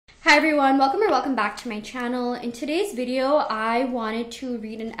Hi everyone, welcome back to my channel. In today's video, I wanted to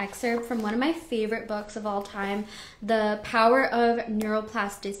read an excerpt from one of my favorite books of all time, The Power of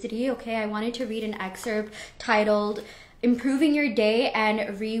Neuroplasticity. Okay, I wanted to read an excerpt titled Improving Your Day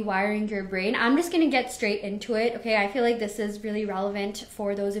and Rewiring Your Brain. I'm just gonna get straight into it. Okay, I feel like this is really relevant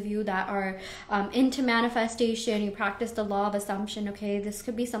for those of you that are into manifestation, you practice the law of assumption. Okay, this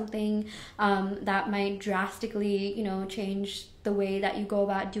could be something that might drastically, change the way that you go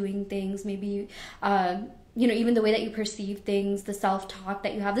about doing things. Maybe even the way that you perceive things, the self-talk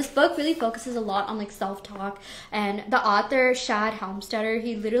that you have. This book really focuses a lot on like self-talk, and the author Shad Helmstetter,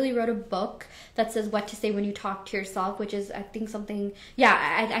 he literally wrote a book that says what to say when you talk to yourself, which is I think something,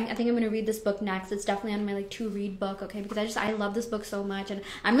 I think I'm gonna read this book next. It's definitely on my to read book, okay, because I love this book so much, and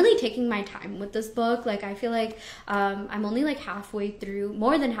I'm really taking my time with this book. Like I feel like I'm only like halfway through,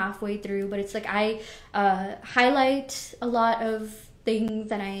 more than halfway through, but it's like I highlight a lot of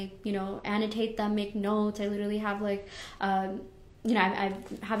things and I annotate them, make notes. I literally have like I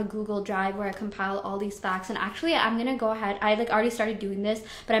have a Google Drive where I compile all these facts, and actually I'm gonna go ahead, I like already started doing this,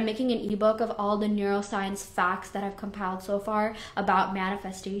 but I'm making an ebook of all the neuroscience facts that I've compiled so far about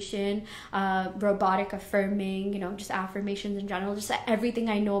manifestation, robotic affirming, just affirmations in general, just everything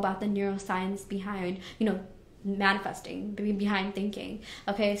I know about the neuroscience behind manifesting, behind thinking.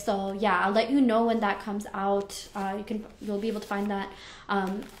 Okay, so yeah, I'll let you know when that comes out. You'll be able to find that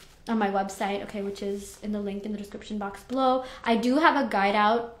on my website, okay, which is in the link in the description box below. I do have a guide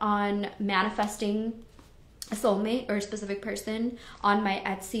out on manifesting a soulmate or a specific person on my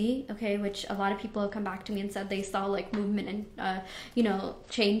Etsy, okay, which a lot of people have come back to me and said they saw like movement and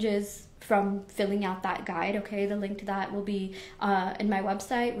changes from filling out that guide. Okay, the link to that will be in my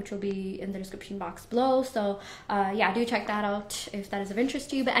website, which will be in the description box below. So yeah, do check that out if that is of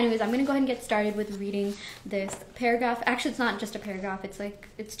interest to you. But anyways, I'm gonna go ahead and get started with reading this paragraph. Actually, it's not just a paragraph,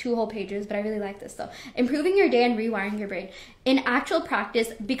 it's 2 whole pages, but I really like this. So, improving your day and rewiring your brain. In actual practice,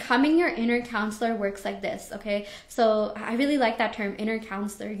 becoming your inner counselor works like this. Okay, so I really like that term, inner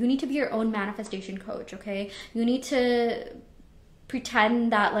counselor. You need to be your own manifestation coach. Okay, you need to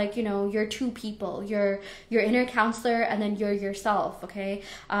pretend that you're 2 people, you're your inner counselor and then you're yourself. Okay,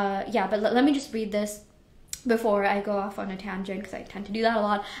 but let me just read this before I go off on a tangent, because I tend to do that a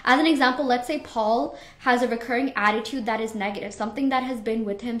lot. As an example, let's say Paul has a recurring attitude that is negative, something that has been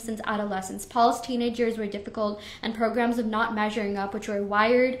with him since adolescence. Paul's teenage years were difficult, and programs of not measuring up, which were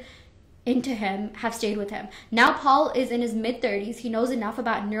wired into him, have stayed with him. Now Paul is in his mid-30s. He knows enough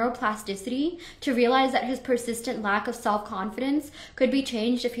about neuroplasticity to realize that his persistent lack of self-confidence could be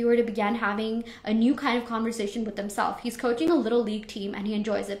changed if he were to begin having a new kind of conversation with himself. He's coaching a little league team and he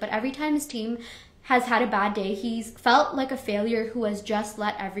enjoys it, but every time his team has had a bad day, he's felt like a failure who has just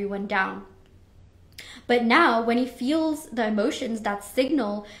let everyone down. But now, when he feels the emotions that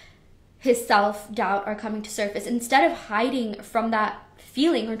signal his self-doubt are coming to surface, instead of hiding from that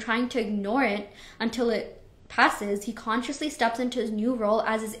feeling or trying to ignore it until it passes, he consciously steps into his new role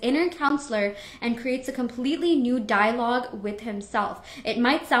as his inner counselor and creates a completely new dialogue with himself. It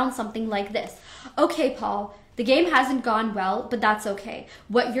might sound something like this. Okay, Paul, the game hasn't gone well, but that's okay.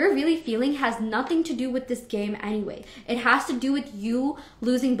 What you're really feeling has nothing to do with this game anyway. It has to do with you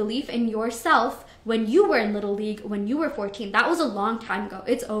losing belief in yourself when you were in Little League, when you were 14. That was a long time ago.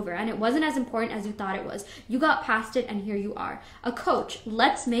 It's over, and it wasn't as important as you thought it was. You got past it, and here you are. A coach.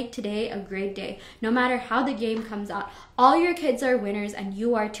 Let's make today a great day. No matter how the game comes out, all your kids are winners, and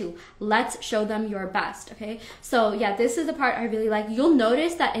you are too. Let's show them your best, okay? So yeah, this is the part I really like. You'll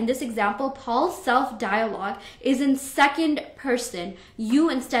notice that in this example, Paul's self-dialogue is in second person, you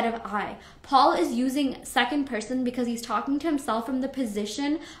instead of I. Paul is using second person because he's talking to himself from the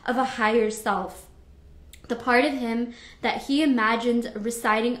position of a higher self, the part of him that he imagines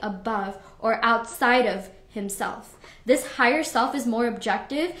residing above or outside of himself. This higher self is more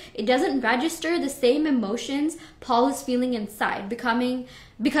objective. It doesn't register the same emotions Paul is feeling inside,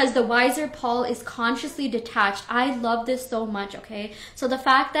 because the wiser Paul is consciously detached. I love this so much, okay? So the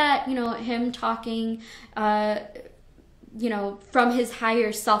fact that, him talking, from his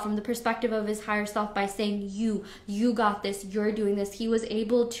higher self, from the perspective of his higher self, by saying you got this, you're doing this, he was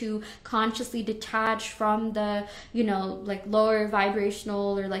able to consciously detach from the lower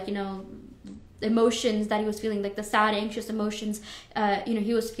vibrational or emotions that he was feeling, like the sad, anxious emotions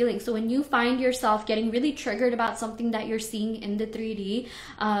he was feeling. So when you find yourself getting really triggered about something that you're seeing in the 3D,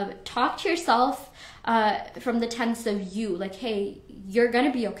 talk to yourself from the tense of you, like, hey, you're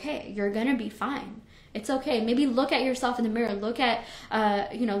gonna be okay, you're gonna be fine. It's okay. Maybe look at yourself in the mirror. Look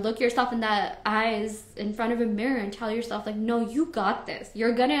yourself in the eyes in front of a mirror and tell yourself, like, no, you got this.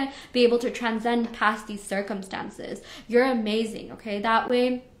 You're gonna be able to transcend past these circumstances. You're amazing, okay? That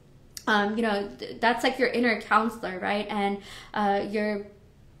way, you know, that's like your inner counselor, right? And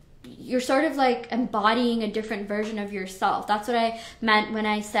you're sort of like embodying a different version of yourself. That's what I meant when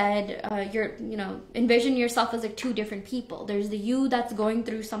I said you know, envision yourself as like two different people. There's the you that's going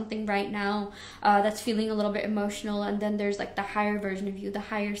through something right now, that's feeling a little bit emotional, and then there's like the higher version of you, the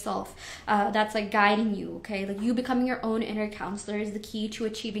higher self, that's like guiding you. Okay, like you becoming your own inner counselor is the key to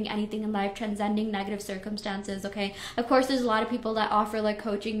achieving anything in life, transcending negative circumstances. Okay, of course there's a lot of people that offer like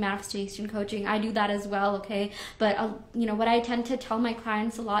coaching, manifestation coaching. I do that as well. Okay, but you know, what I tend to tell my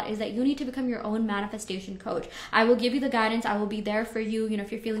clients a lot is that you need to become your own manifestation coach. I will give you the guidance. I will be there for you. You know, if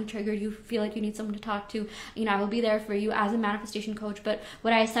you're feeling triggered, you feel like you need someone to talk to, you know, I will be there for you as a manifestation coach. But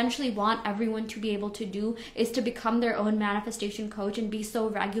what I essentially want everyone to be able to do is to become their own manifestation coach and be so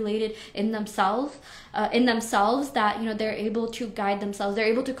regulated in themselves that, you know, they're able to guide themselves. They're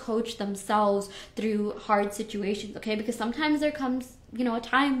able to coach themselves through hard situations. Okay, because sometimes there comes, you know, a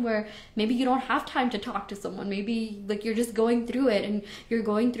time where maybe you don't have time to talk to someone. Maybe like you're just going through it and you're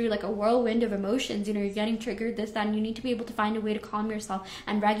going through like a whirlwind of emotions. You know, you're getting triggered, this, that, and you need to be able to find a way to calm yourself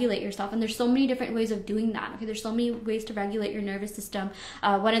and regulate yourself. And there's so many different ways of doing that. Okay, there's so many ways to regulate your nervous system.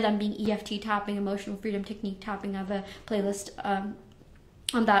 One of them being EFT tapping, emotional freedom technique tapping. I have a playlist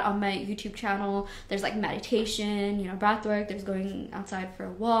on that on my YouTube channel. There's like meditation, you know, breath work, there's going outside for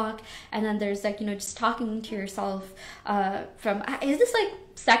a walk, and then there's like, you know, just talking to yourself from, is this like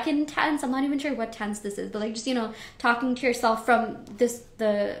second tense? I'm not even sure what tense this is, but like just, you know, talking to yourself from this,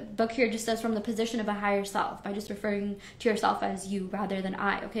 the book here just says from the position of a higher self, by just referring to yourself as you rather than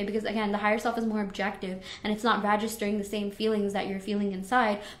I. Okay, because again, the higher self is more objective and it's not registering the same feelings that you're feeling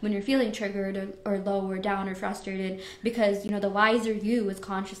inside when you're feeling triggered or low or down or frustrated, because, you know, the wiser you is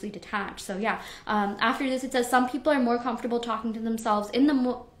consciously detached. So yeah, after this it says some people are more comfortable talking to themselves in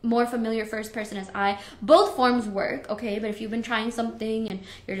the more familiar first person as I. Both forms work, okay? But if you've been trying something and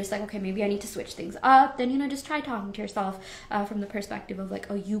you're just like, okay, maybe I need to switch things up, then, you know, just try talking to yourself from the perspective of like,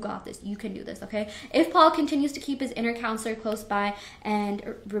 oh, you got this, you can do this, okay? If Paul continues to keep his inner counselor close by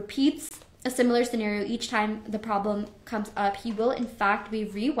and repeats a similar scenario each time the problem comes up, he will in fact be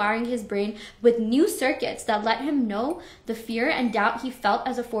rewiring his brain with new circuits that let him know the fear and doubt he felt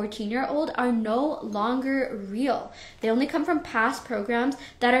as a 14-year-old are no longer real. They only come from past programs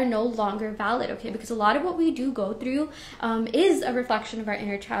that are no longer valid, okay? Because a lot of what we do go through is a reflection of our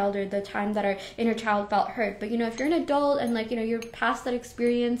inner child, or the time that our inner child felt hurt. But, you know, if you're an adult and like, you know, you're past that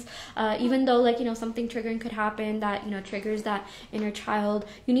experience, even though like, you know, something triggering could happen that, you know, triggers that inner child,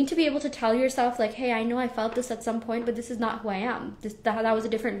 you need to be able to tell yourself like, hey, I know I felt this at some point, but this is not who I am. That was a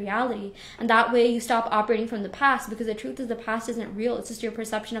different reality. And that way you stop operating from the past, because the truth is the past isn't real. It's just your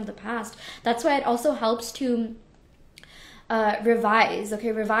perception of the past. That's why it also helps to revise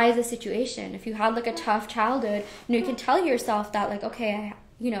a situation. If you had like a tough childhood, you know, you can tell yourself that like, okay,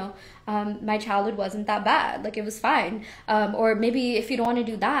 my childhood wasn't that bad, like it was fine. Or maybe if you don't want to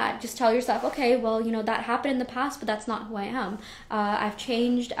do that, just tell yourself, okay, well, you know, that happened in the past, but that's not who I am. I've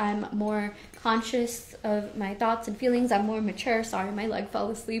changed. I'm more conscious of my thoughts and feelings. I'm more mature. Sorry, my leg fell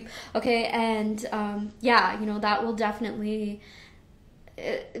asleep. Okay, and yeah, you know, that will definitely,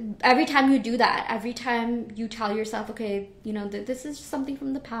 every time you do that, every time you tell yourself, okay, you know, this is just something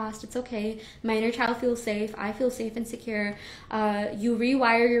from the past, it's okay, my inner child feels safe, I feel safe and secure, you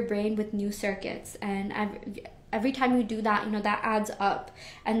rewire your brain with new circuits. And every time you do that, you know, that adds up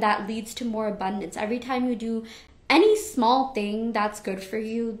and that leads to more abundance. Every time you do any small thing that's good for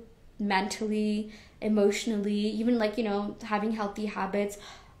you mentally, emotionally, even like, you know, having healthy habits,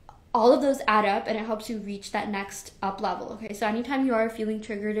 all of those add up and it helps you reach that next up level. Okay, so anytime you are feeling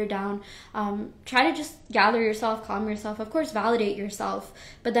triggered or down, try to just gather yourself, calm yourself, of course validate yourself,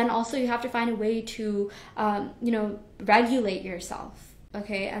 but then also you have to find a way to you know, regulate yourself.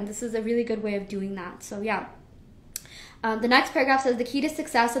 Okay, and this is a really good way of doing that. So yeah. The next paragraph says the key to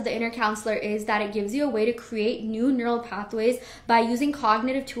success of the inner counselor is that it gives you a way to create new neural pathways by using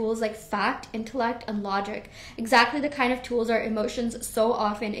cognitive tools like fact, intellect, and logic. Exactly the kind of tools our emotions so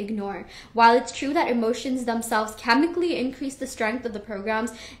often ignore. While it's true that emotions themselves chemically increase the strength of the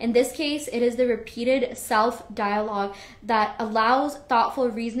programs, in this case, it is the repeated self-dialogue that allows thoughtful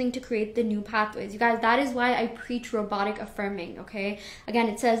reasoning to create the new pathways. You guys, that is why I preach robotic affirming, okay? Again,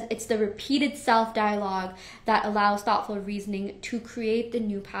 it says it's the repeated self-dialogue that allows thoughtful reasoning to create the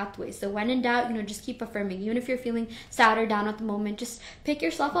new pathways. So when in doubt, you know, just keep affirming. Even if you're feeling sad or down at the moment, just pick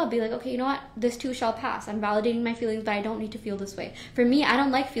yourself up. Be like, okay, you know what? This too shall pass. I'm validating my feelings, but I don't need to feel this way. For me, I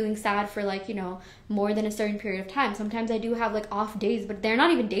don't like feeling sad for like, you know, more than a certain period of time. Sometimes I do have like off days, but they're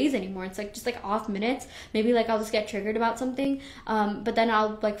not even days anymore. It's like just like off minutes. Maybe like I'll just get triggered about something, but then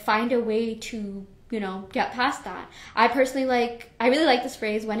I'll like find a way to you know, get past that. I really like this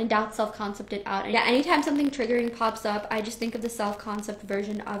phrase, when in doubt, self-concept it out. And yeah, anytime something triggering pops up, I just think of the self-concept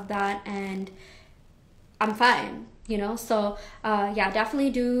version of that and I'm fine, you know? So yeah,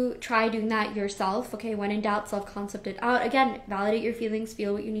 definitely do try doing that yourself. Okay, when in doubt, self-concept it out. Again, validate your feelings,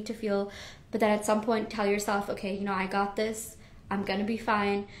 feel what you need to feel, but then at some point tell yourself, okay, you know, I got this, I'm gonna be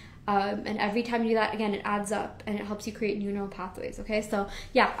fine. And every time you do that, again, it adds up and it helps you create new neural pathways. Okay, so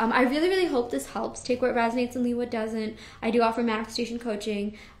yeah, I really hope this helps. Take what resonates and leave what doesn't. I do offer manifestation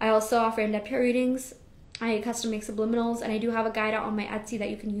coaching. I also offer in-depth tarot readings. I custom make subliminals, and I do have a guide out on my Etsy that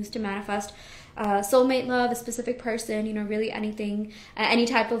you can use to manifest soulmate love, a specific person, you know, really anything, any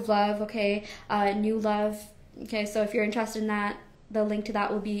type of love. Okay, new love. Okay, so if you're interested in that, the link to that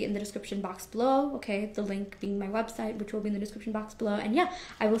will be in the description box below. Okay, the link being my website, which will be in the description box below. And yeah,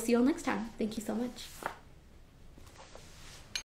 I will see you all next time. Thank you so much.